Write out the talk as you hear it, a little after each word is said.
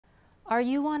Are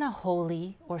you on a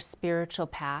holy or spiritual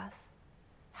path?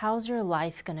 How's your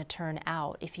life going to turn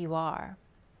out if you are?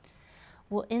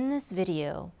 Well, in this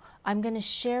video, I'm going to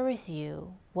share with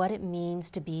you what it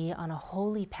means to be on a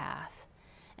holy path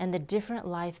and the different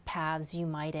life paths you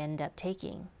might end up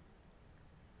taking.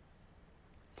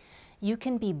 You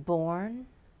can be born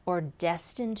or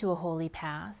destined to a holy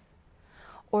path,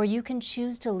 or you can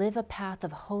choose to live a path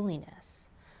of holiness,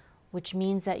 which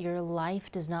means that your life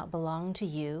does not belong to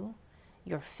you,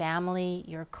 your family,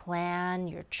 your clan,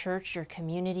 your church, your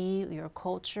community, your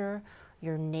culture,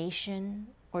 your nation,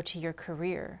 or to your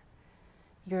career.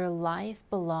 Your life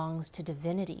belongs to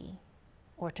divinity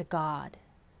or to God.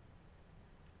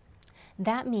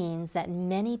 That means that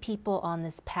many people on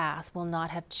this path will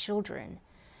not have children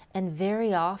and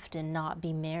very often not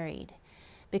be married,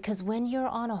 because when you're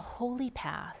on a holy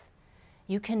path,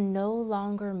 you can no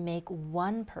longer make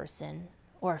one person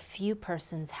or a few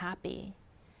persons happy.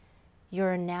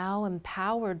 You're now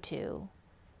empowered to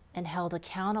and held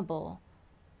accountable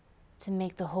to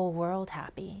make the whole world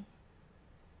happy.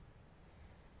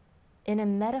 In a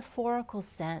metaphorical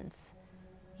sense,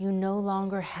 you no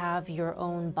longer have your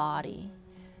own body.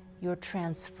 You're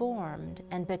transformed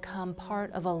and become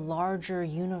part of a larger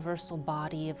universal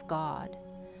body of God.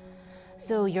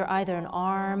 So you're either an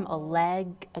arm, a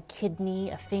leg, a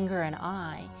kidney, a finger, an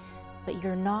eye, but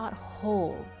you're not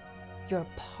whole. You're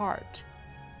part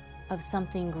of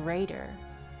something greater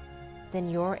than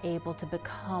you're able to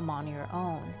become on your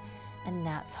own, and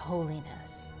that's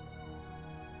holiness.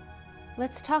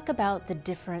 Let's talk about the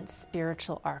different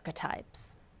spiritual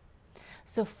archetypes.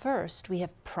 So first, we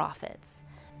have prophets,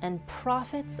 and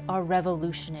prophets are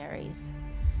revolutionaries.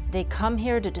 They come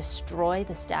here to destroy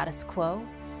the status quo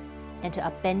and to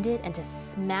upend it and to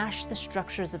smash the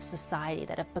structures of society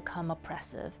that have become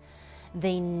oppressive.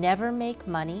 They never make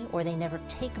money, or they never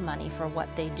take money for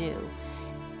what they do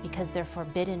because they're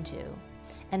forbidden to.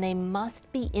 And they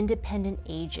must be independent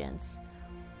agents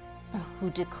who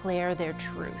declare their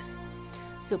truth.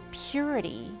 So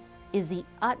purity is the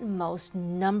utmost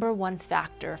 #1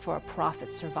 factor for a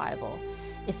prophet's survival.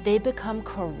 If they become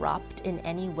corrupt in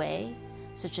any way,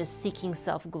 such as seeking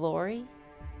self-glory,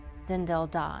 then they'll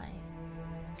die.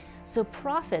 So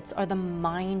prophets are the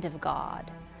mind of God.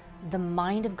 The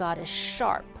mind of God is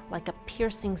sharp, like a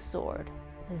piercing sword.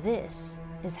 This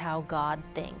is how God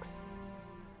thinks.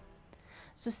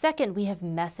 So second, we have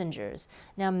messengers.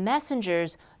 Now,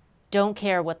 messengers don't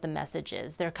care what the message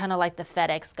is. They're kind of like the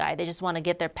FedEx guy. They just want to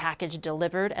get their package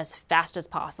delivered as fast as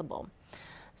possible.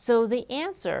 So the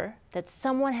answer that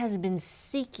someone has been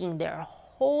seeking their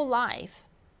whole life,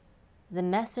 the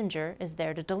messenger is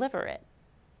there to deliver it.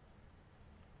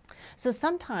 So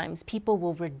sometimes people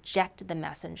will reject the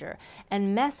messenger,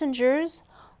 and messengers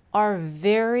are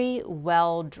very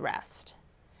well dressed.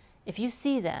 If you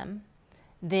see them,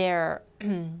 they're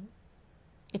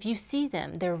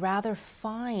rather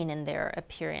fine in their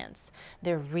appearance.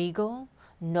 They're regal,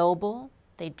 noble,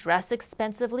 they dress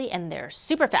expensively, and they're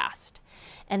super fast.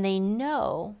 And they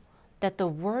know that the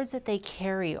words that they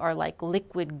carry are like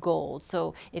liquid gold.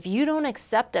 So if you don't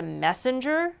accept a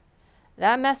messenger,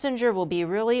 that messenger will be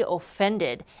really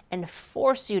offended and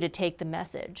force you to take the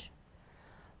message.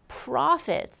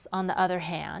 Prophets, on the other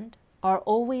hand, are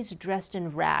always dressed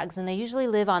in rags, and they usually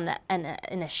live in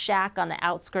a shack on the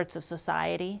outskirts of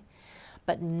society.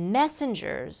 But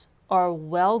messengers are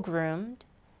well-groomed,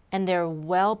 and they're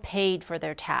well paid for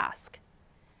their task.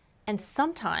 And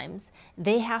sometimes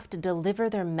they have to deliver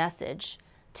their message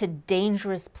to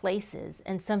dangerous places,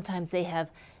 and sometimes they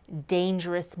have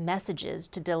dangerous messages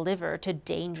to deliver to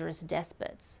dangerous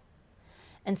despots.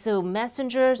 And so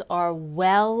messengers are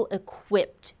well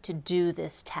equipped to do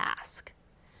this task.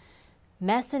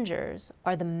 Messengers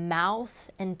are the mouth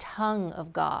and tongue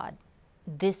of God.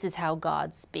 This is how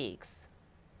God speaks.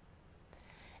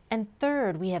 And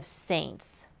third, we have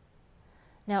saints.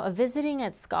 Now, a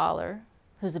visiting scholar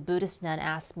who's a Buddhist nun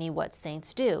asked me what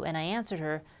saints do, and I answered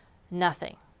her,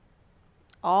 nothing.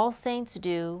 All saints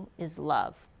do is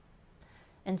love.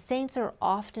 And saints are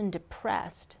often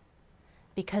depressed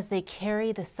because they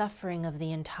carry the suffering of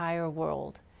the entire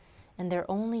world, and their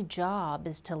only job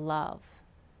is to love.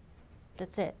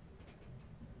 That's it.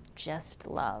 Just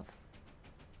love.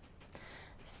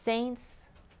 Saints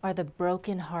are the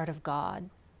broken heart of God,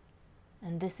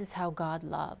 and this is how God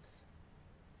loves.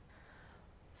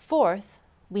 Fourth,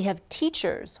 we have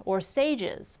teachers or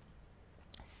sages.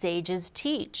 Sages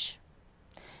teach,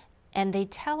 and they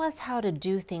tell us how to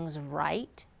do things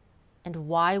right and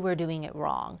why we're doing it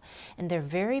wrong. And they're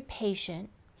very patient,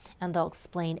 and they'll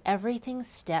explain everything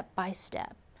step by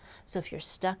step. So if you're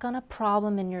stuck on a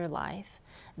problem in your life,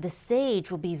 The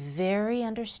sage will be very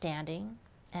understanding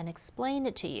and explain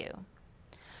it to you.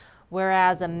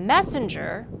 Whereas a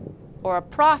messenger or a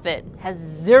prophet has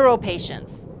zero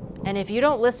patience. And if you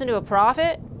don't listen to a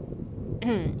prophet,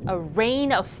 a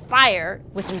rain of fire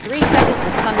within 3 seconds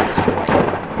will come and destroy you.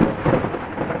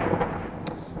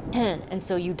 And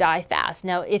so you die fast.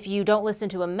 Now, if you don't listen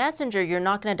to a messenger, you're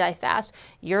not going to die fast.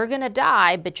 You're going to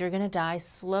die, but you're going to die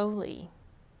slowly.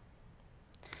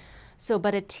 So,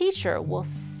 but a teacher will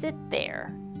sit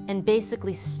there and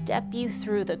basically step you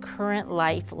through the current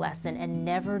life lesson and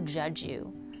never judge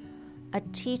you. A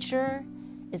teacher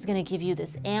is going to give you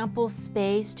this ample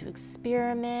space to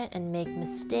experiment and make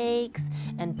mistakes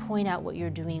and point out what you're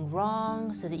doing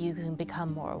wrong so that you can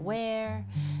become more aware.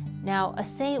 Now, a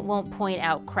saint won't point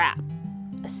out crap.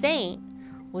 A saint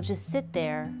will just sit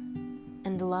there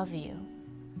and love you.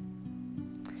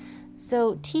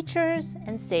 So teachers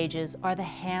and sages are the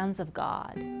hands of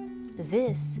God.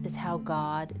 This is how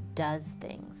God does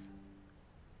things.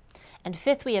 And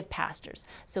fifth, we have pastors.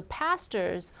 So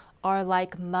pastors are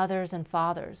like mothers and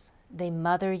fathers. They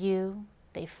mother you,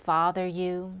 they father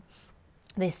you,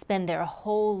 they spend their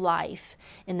whole life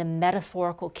in the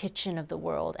metaphorical kitchen of the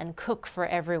world and cook for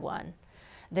everyone.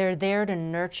 They're there to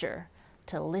nurture,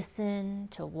 to listen,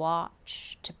 to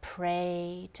watch, to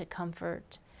pray, to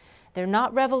comfort. They're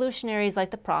not revolutionaries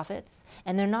like the prophets,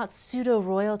 and they're not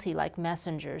pseudo-royalty like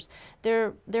messengers.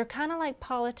 They're kind of like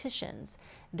politicians.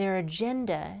 Their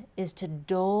agenda is to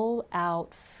dole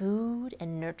out food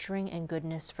and nurturing and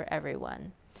goodness for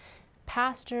everyone.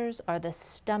 Pastors are the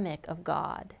stomach of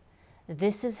God.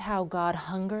 This is how God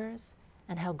hungers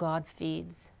and how God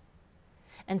feeds.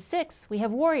 And six, we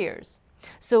have warriors.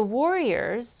 So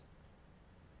warriors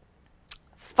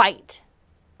fight.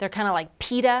 They're kind of like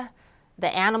PETA,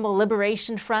 the Animal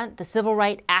Liberation Front, the civil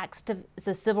rights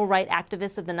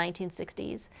activists of the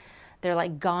 1960s. They're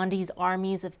like Gandhi's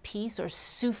armies of peace or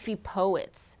Sufi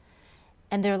poets.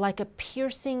 And they're like a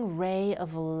piercing ray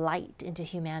of light into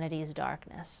humanity's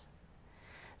darkness.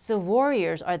 So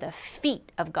warriors are the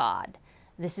feet of God.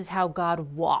 This is how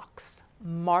God walks,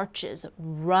 marches,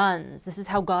 runs. This is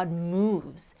how God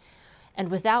moves.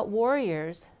 And without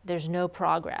warriors, there's no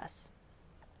progress.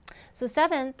 So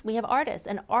seventh, we have artists.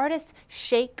 And artists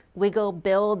shake, wiggle,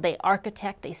 build, they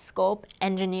architect, they sculpt,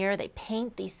 engineer, they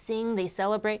paint, they sing, they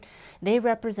celebrate. They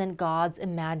represent God's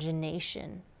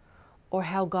imagination, or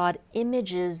how God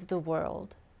images the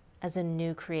world as a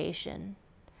new creation.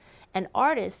 And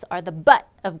artists are the butt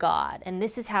of God, and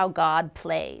this is how God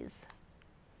plays.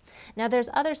 Now there's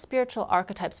other spiritual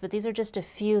archetypes, but these are just a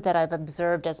few that I've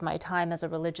observed as my time as a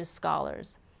religious scholar.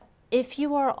 If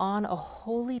you are on a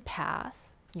holy path,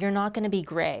 you're not going to be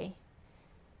gray,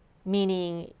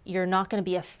 meaning you're not going to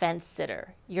be a fence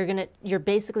sitter. You're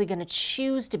basically going to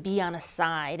choose to be on a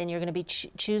side, and you're going to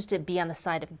choose to be on the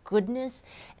side of goodness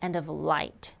and of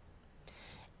light.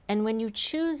 And when you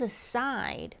choose a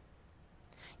side,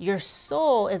 your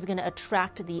soul is going to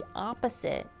attract the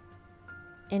opposite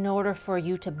in order for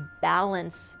you to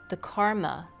balance the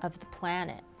karma of the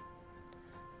planet.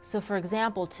 So for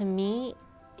example, to me,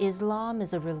 Islam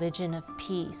is a religion of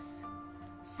peace.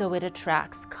 So it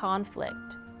attracts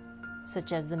conflict,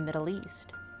 such as the Middle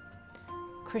East.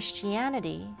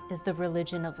 Christianity is the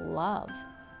religion of love,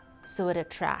 so it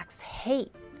attracts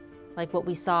hate, like what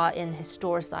we saw in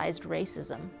historicized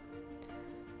racism.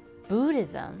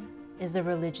 Buddhism is the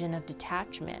religion of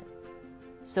detachment,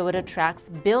 so it attracts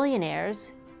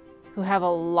billionaires who have a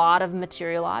lot of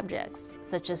material objects,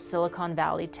 such as Silicon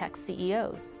Valley tech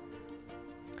CEOs.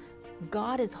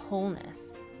 God is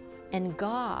wholeness, and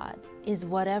God is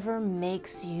whatever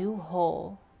makes you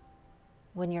whole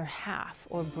when you're half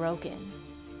or broken.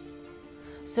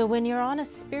 So when you're on a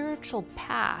spiritual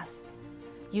path,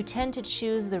 you tend to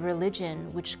choose the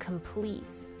religion which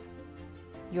completes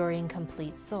your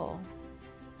incomplete soul.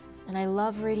 And I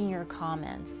love reading your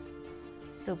comments,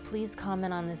 so please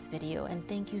comment on this video, and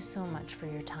thank you so much for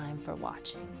your time for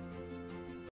watching.